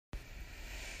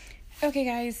Okay,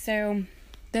 guys, so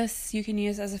this you can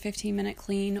use as a 15-minute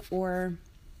clean or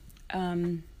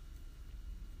a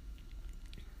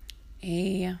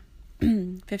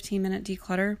 15-minute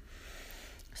declutter.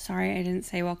 Sorry, I didn't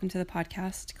say welcome to the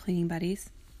podcast, Cleaning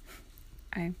Buddies.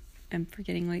 I am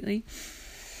forgetting lately.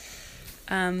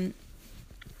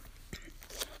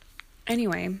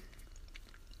 Anyway,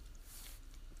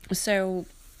 so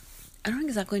I don't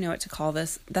exactly know what to call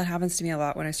this. That happens to me a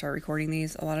lot when I start recording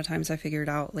these. A lot of times I figure it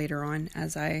out later on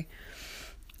as I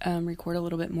record a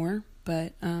little bit more.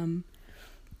 But I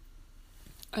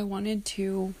wanted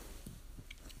to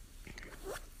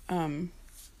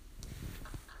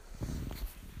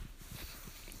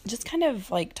just kind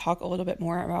of like talk a little bit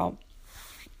more about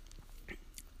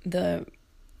the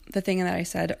thing that I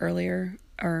said earlier,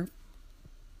 or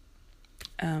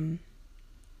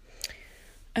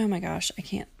oh my gosh, I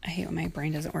hate when my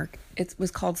brain doesn't work. It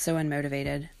was called So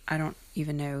Unmotivated. I don't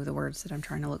even know the words that I'm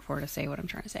trying to look for to say what I'm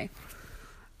trying to say.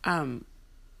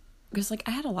 Because I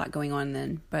had a lot going on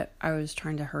then, but I was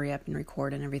trying to hurry up and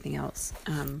record and everything else.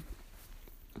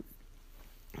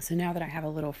 So now that I have a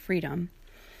little freedom,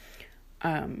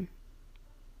 and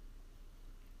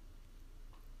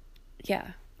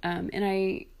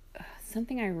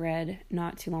something I read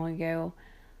not too long ago,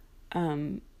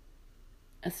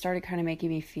 started kind of making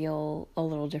me feel a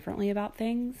little differently about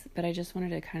things, but I just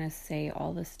wanted to kind of say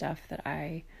all the stuff that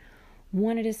I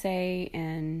wanted to say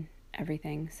and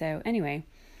everything. So anyway,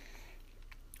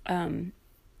 but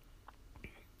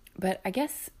I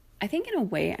think in a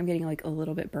way I'm getting a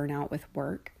little bit burnout with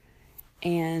work,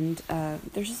 and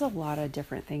there's just a lot of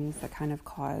different things that kind of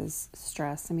cause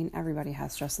stress. I mean, everybody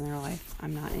has stress in their life.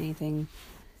 I'm not anything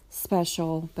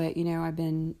special, but I've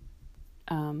been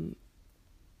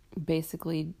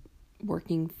basically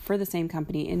working for the same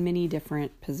company in many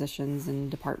different positions and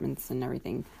departments and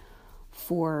everything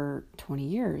for 20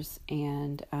 years.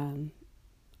 And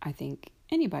I think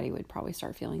anybody would probably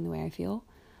start feeling the way I feel.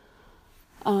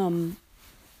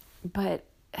 But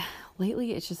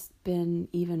lately it's just been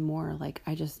even more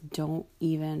I just don't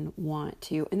even want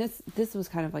to. And this was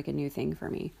kind of a new thing for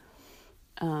me.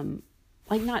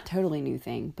 Not totally new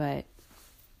thing, but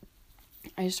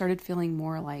I started feeling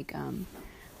more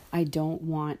I don't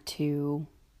want to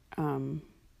go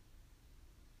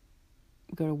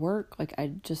to work.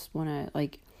 I just want to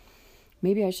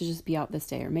maybe I should just be out this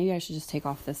day, or maybe I should just take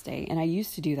off this day. And I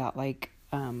used to do that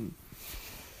oh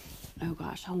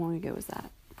gosh, how long ago was that?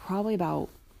 Probably about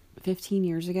 15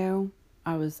 years ago.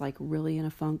 I was really in a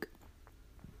funk,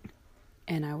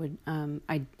 and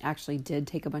I actually did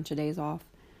take a bunch of days off.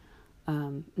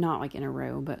 Not in a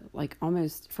row, but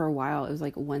almost for a while. It was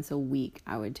once a week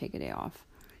I would take a day off.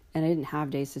 And I didn't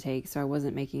have days to take, so I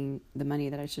wasn't making the money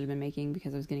that I should have been making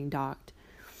because I was getting docked.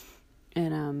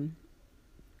 And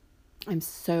I'm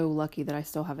so lucky that I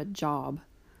still have a job.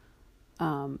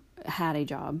 Had a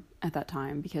job at that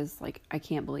time, because I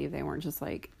can't believe they weren't just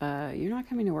you're not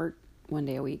coming to work one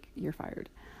day a week, you're fired.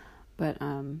 But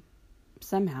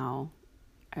somehow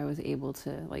I was able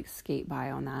to skate by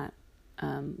on that.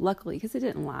 Luckily, because it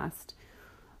didn't last.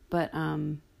 But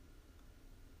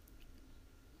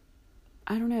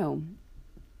I don't know,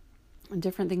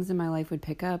 different things in my life would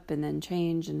pick up and then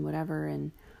change and whatever.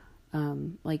 And,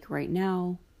 right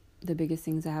now, the biggest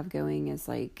things I have going is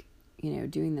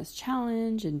doing this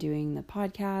challenge and doing the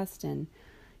podcast and,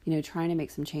 trying to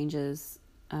make some changes.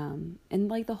 And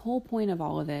the whole point of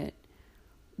all of it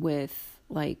with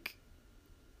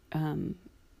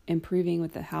improving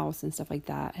with the house and stuff like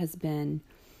that has been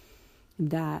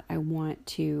that I want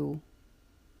to,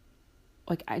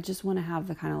 I just want to have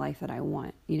the kind of life that I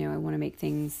want. I want to make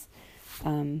things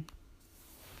a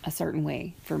certain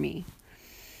way for me.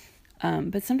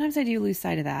 But sometimes I do lose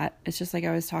sight of that. It's just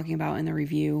I was talking about in the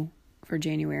review for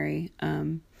January,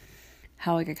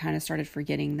 how I kind of started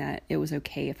forgetting that it was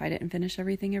okay if I didn't finish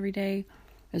everything every day.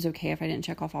 It was okay if I didn't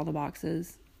check off all the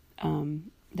boxes.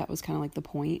 That was kind of the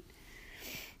point.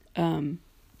 I mean,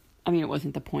 it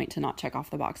wasn't the point to not check off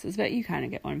the boxes, but you kind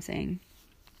of get what I'm saying.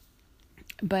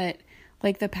 But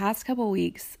the past couple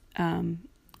weeks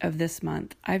of this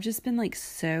month, I've just been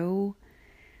so,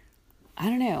 I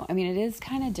don't know. I mean, it is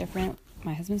kind of different.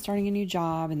 My husband's starting a new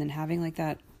job, and then having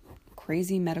that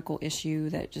crazy medical issue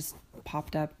that just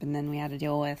popped up, and then we had to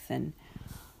deal with. And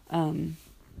and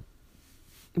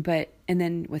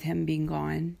then with him being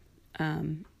gone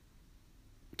 2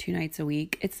 nights a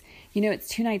week, it's 2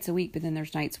 nights a week, but then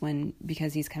there's nights when,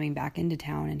 because he's coming back into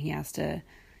town and he has to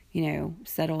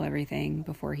settle everything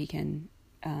before he can,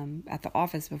 at the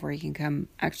office before he can come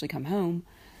home.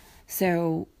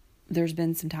 So there's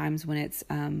been some times when it's,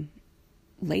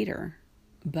 later,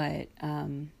 but,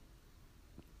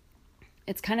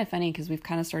 it's kind of funny because we've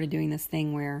kind of started doing this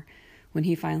thing where when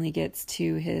he finally gets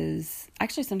to his,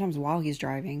 actually sometimes while he's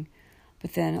driving,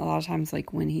 but then a lot of times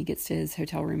like when he gets to his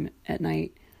hotel room at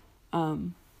night,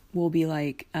 we'll be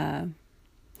like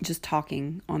just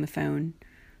talking on the phone,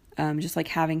 just like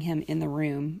having him in the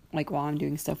room like while I'm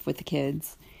doing stuff with the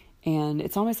kids, and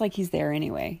it's almost like he's there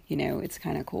anyway, you know. It's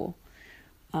kind of cool.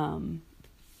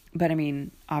 But I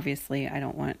mean, obviously I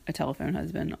don't want a telephone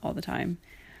husband all the time.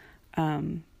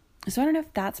 So I don't know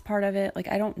if that's part of it. Like,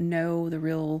 I don't know the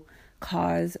real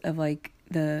cause of like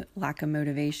the lack of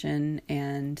motivation,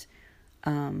 and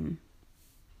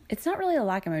it's not really a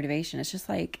lack of motivation. It's just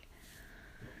like,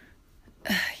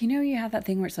 you know, you have that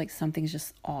thing where it's like something's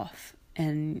just off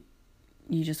and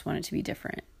you just want it to be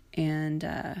different.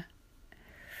 And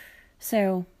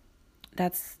so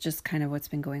that's just kind of what's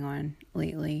been going on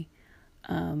lately.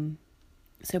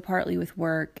 So partly with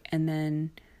work, and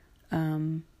then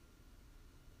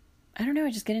I don't know,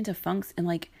 I just get into funks, and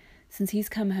like since he's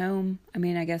come home, I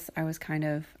mean, I guess I was kind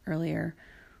of earlier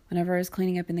whenever I was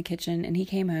cleaning up in the kitchen, and he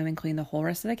came home and cleaned the whole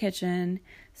rest of the kitchen.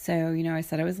 So, you know, I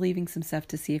said I was leaving some stuff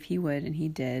to see if he would, and he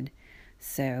did.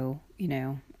 So, you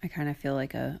know, I kind of feel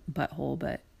like a butthole,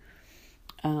 but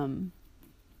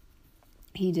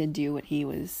he did do what he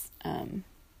was,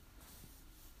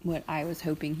 what I was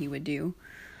hoping he would do.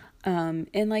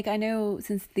 And like, I know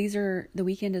since the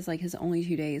weekend is like his only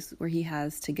 2 days where he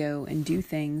has to go and do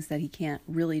things that he can't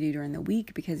really do during the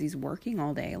week because he's working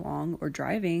all day long or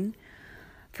driving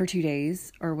for 2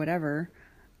 days or whatever.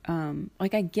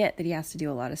 Like, I get that he has to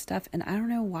do a lot of stuff, and I don't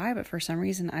know why, but for some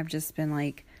reason I've just been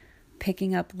like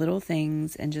picking up little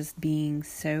things and just being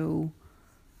so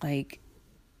like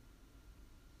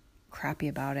crappy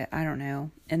about it. I don't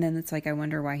know. And then it's like, I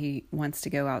wonder why he wants to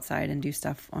go outside and do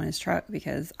stuff on his truck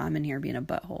because I'm in here being a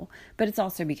butthole. But it's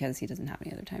also because he doesn't have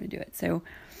any other time to do it. So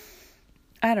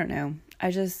I don't know.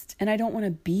 And I don't want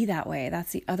to be that way.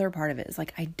 That's the other part of it, is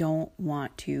like, I don't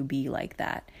want to be like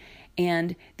that.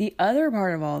 And the other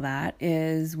part of all that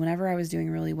is whenever I was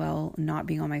doing really well, not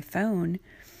being on my phone,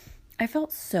 I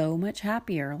felt so much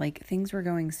happier. Like, things were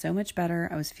going so much better.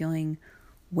 I was feeling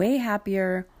way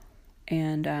happier.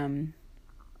 And,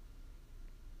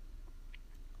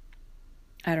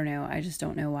 I don't know. I just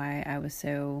don't know why I was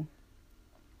so,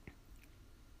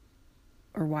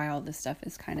 or why all this stuff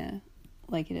is kind of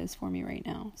like it is for me right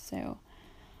now. So,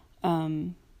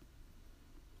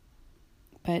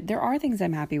 but there are things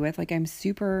I'm happy with. Like, I'm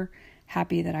super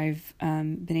happy that I've,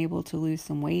 been able to lose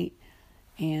some weight,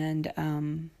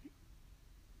 and,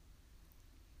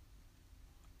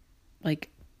 like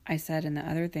I said in the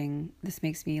other thing, this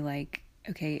makes me like,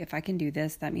 okay, if I can do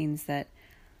this, that means that,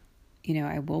 you know,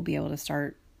 I will be able to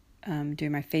start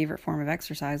doing my favorite form of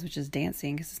exercise, which is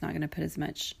dancing, because it's not going to put as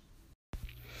much.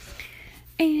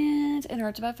 And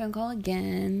interrupted by a phone call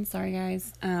again. Sorry,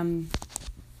 guys.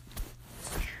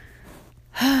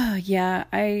 Yeah,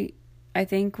 I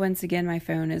think once again my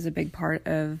phone is a big part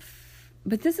of,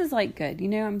 but this is like good. You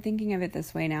know, I'm thinking of it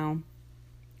this way now,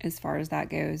 as far as that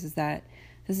goes, is that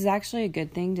this is actually a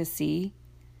good thing to see,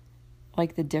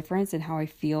 like the difference in how I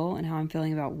feel and how I'm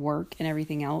feeling about work and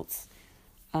everything else,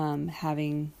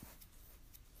 having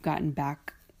gotten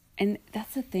back. And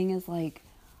that's the thing, is like,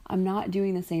 I'm not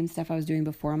doing the same stuff I was doing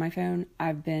before on my phone.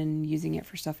 I've been using it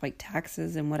for stuff like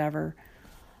taxes and whatever,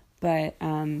 but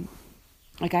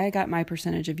like, I got my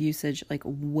percentage of usage like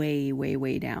way, way,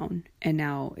 way down, and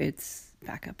now it's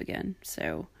back up again.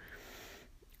 So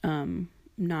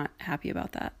not happy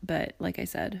about that, but like I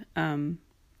said, in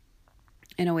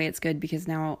a way it's good, because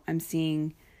now I'm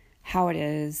seeing how it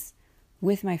is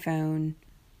with my phone,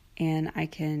 and I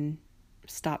can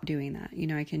stop doing that. You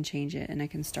know, I can change it, and I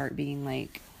can start being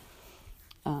like,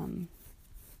 you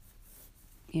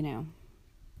know,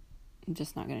 I'm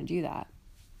just not going to do that.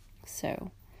 So,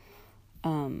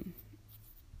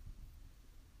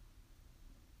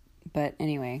 but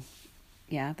anyway,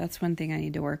 yeah, that's one thing I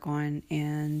need to work on.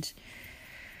 And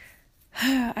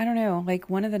I don't know, like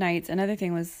another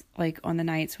thing was like, on the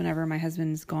nights whenever my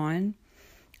husband's gone,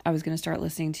 I was going to start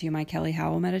listening to my Kelly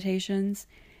Howell meditations.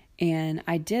 And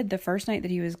I did the first night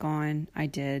that he was gone, I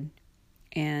did.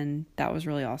 And that was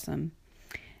really awesome.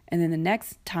 And then the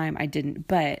next time I didn't,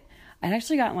 but I'd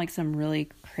actually gotten like some really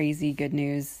crazy good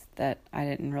news that I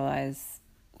didn't realize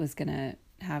was going to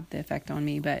have the effect on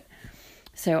me. But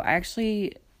so I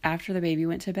actually, after the baby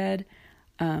went to bed,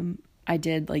 I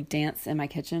did like dance in my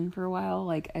kitchen for a while.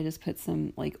 Like, I just put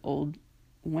some like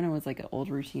when it was like an old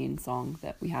routine song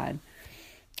that we had,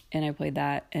 and I played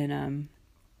that, and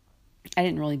I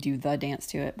didn't really do the dance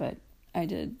to it, but I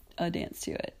did a dance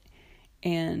to it,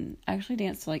 and I actually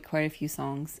danced to like quite a few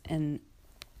songs, and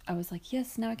I was like,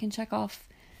 yes, now I can check off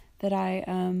that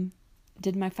I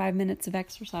did my 5 minutes of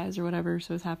exercise or whatever.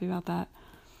 So I was happy about that.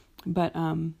 But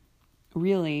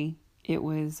really, it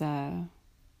was, I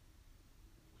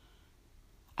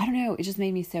don't know, it just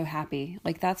made me so happy.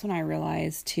 Like, that's when I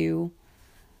realized too,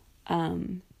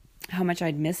 how much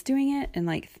I'd missed doing it, and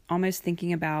like almost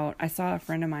thinking about, I saw a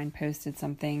friend of mine posted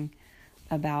something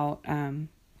about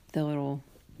the little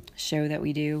show that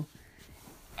we do,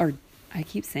 or I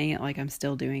keep saying it like I'm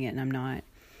still doing it and I'm not.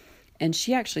 And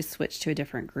she actually switched to a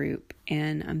different group,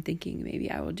 and I'm thinking maybe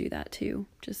I will do that too.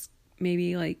 Just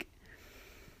maybe like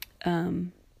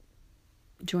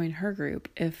join her group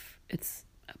if it's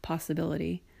a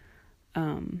possibility.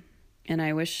 And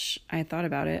I wish I had thought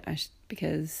about it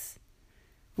because,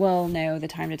 well, no, the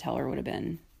time to tell her would have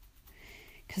been,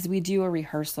 because we do a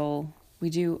rehearsal. We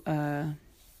do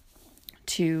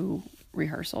 2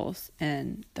 rehearsals,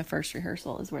 and the first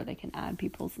rehearsal is where they can add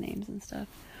people's names and stuff.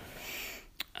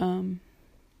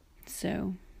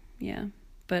 So yeah,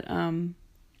 but,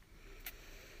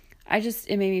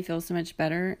 it made me feel so much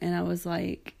better. And I was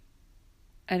like,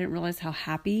 I didn't realize how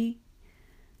happy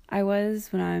I was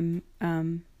when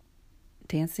I'm,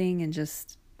 dancing and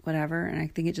just whatever. And I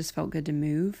think it just felt good to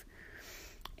move.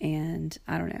 And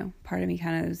I don't know, part of me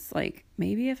kind of was like,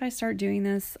 maybe if I start doing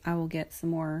this, I will get some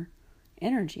more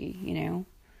energy, you know?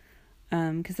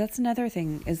 'Cause that's another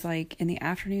thing, is like in the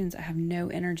afternoons, I have no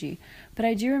energy. But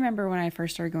I do remember when I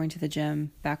first started going to the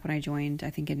gym back when I joined,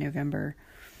 I think in November,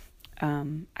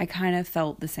 I kind of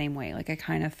felt the same way. Like I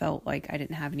kind of felt like I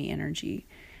didn't have any energy.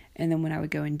 And then when I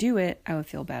would go and do it, I would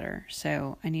feel better.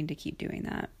 So I need to keep doing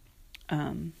that,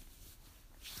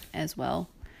 as well.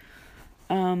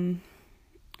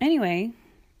 Anyway,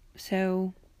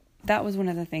 so that was one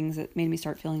of the things that made me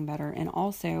start feeling better. And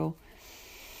also,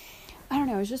 I don't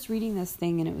know, I was just reading this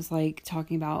thing, and it was like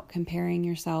talking about comparing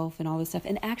yourself and all this stuff.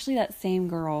 And actually that same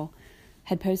girl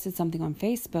had posted something on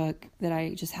Facebook that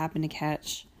I just happened to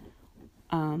catch,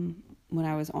 when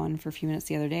I was on for a few minutes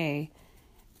the other day.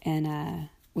 And,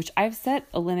 which I've set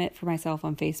a limit for myself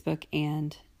on Facebook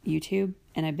and YouTube.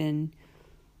 And I've been,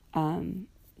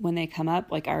 when they come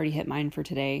up, like I already hit mine for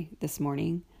today, this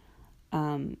morning.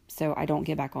 So I don't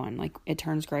get back on, like it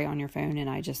turns gray on your phone,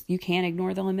 and you can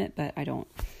ignore the limit, but I don't.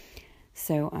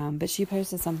 So, but she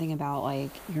posted something about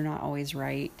like, you're not always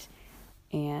right.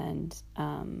 And,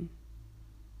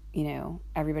 you know,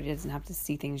 everybody doesn't have to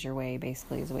see things your way,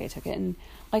 basically is the way I took it. And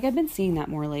like, I've been seeing that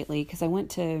more lately, because I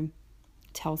went to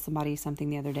tell somebody something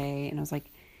the other day, and I was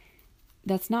like,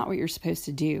 that's not what you're supposed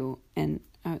to do. And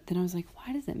then I was like,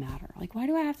 why does it matter? Like, why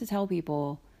do I have to tell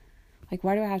people? Like,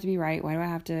 why do I have to be right? Why do I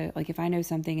have to, like, if I know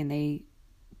something and they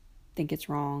think it's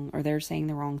wrong, or they're saying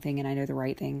the wrong thing and I know the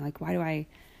right thing, like,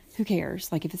 who cares?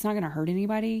 Like, if it's not going to hurt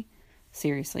anybody,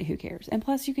 seriously, who cares? And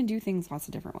plus, you can do things lots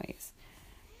of different ways.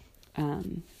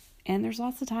 And there's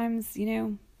lots of times, you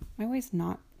know, my way's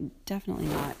definitely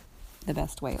not the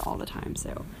best way all the time.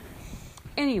 So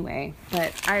anyway,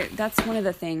 but that's one of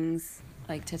the things,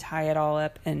 like, to tie it all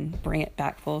up and bring it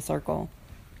back full circle.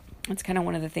 It's kind of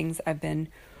one of the things I've been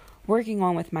working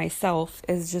on with myself,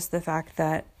 is just the fact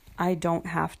that I don't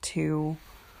have to,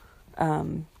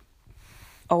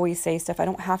 always say stuff. I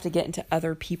don't have to get into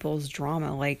other people's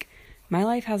drama. Like, my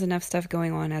life has enough stuff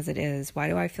going on as it is. Why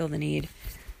do I feel the need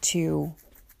to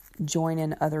join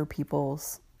in other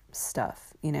people's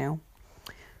stuff, you know?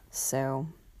 So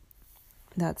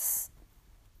that's,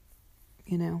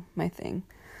 you know, my thing.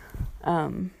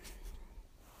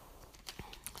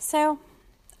 So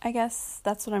I guess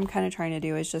that's what I'm kind of trying to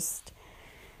do, is just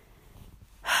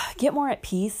get more at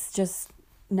peace, just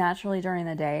naturally during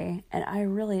the day. And I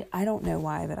don't know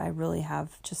why, but I really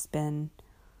have just been,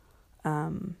 I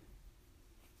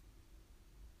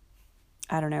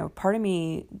don't know, part of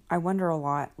me, I wonder a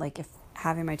lot, like, if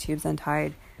having my tubes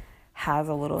untied has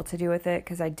a little to do with it.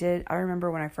 Because I remember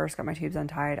when I first got my tubes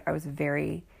untied, I was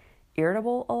very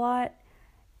irritable a lot.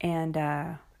 And,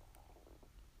 I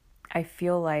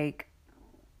feel like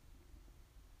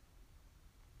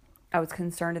I was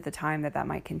concerned at the time that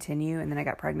might continue. And then I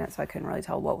got pregnant, so I couldn't really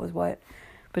tell what was what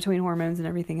between hormones and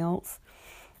everything else.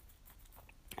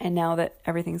 And now that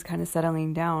everything's kind of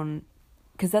settling down,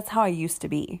 because that's how I used to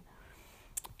be.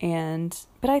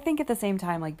 But I think at the same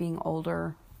time, like, being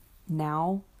older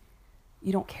now,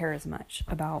 you don't care as much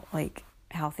about, like,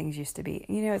 how things used to be.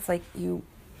 You know, it's like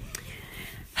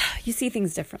you see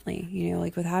things differently, you know,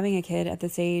 like with having a kid at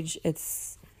this age,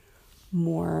 it's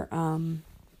more, I'm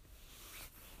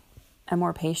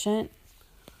more patient,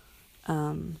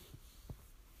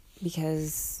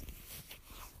 because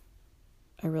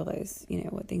I realize, you know,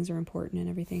 what things are important and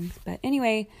everything. But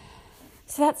anyway,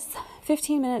 So that's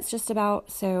 15 minutes just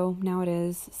about. So now it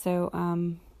is. So,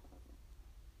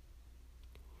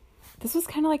 this was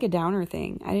kind of like a downer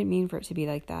thing. I didn't mean for it to be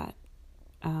like that.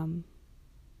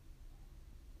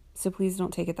 So please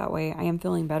don't take it that way. I am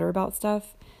feeling better about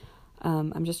stuff.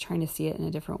 I'm just trying to see it in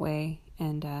a different way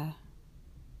and,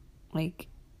 like,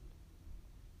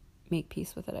 make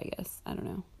peace with it, I guess. I don't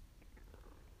know.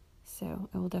 So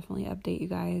I will definitely update you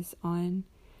guys on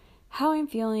how I'm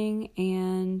feeling,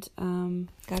 and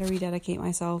got to rededicate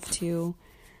myself to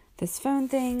this phone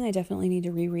thing. I definitely need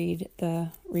to reread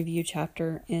the review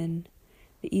chapter in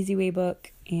the Easy Way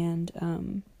book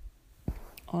and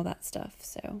all that stuff.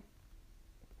 So,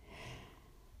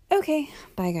 okay,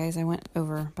 bye guys. I went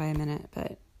over by a minute,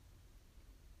 but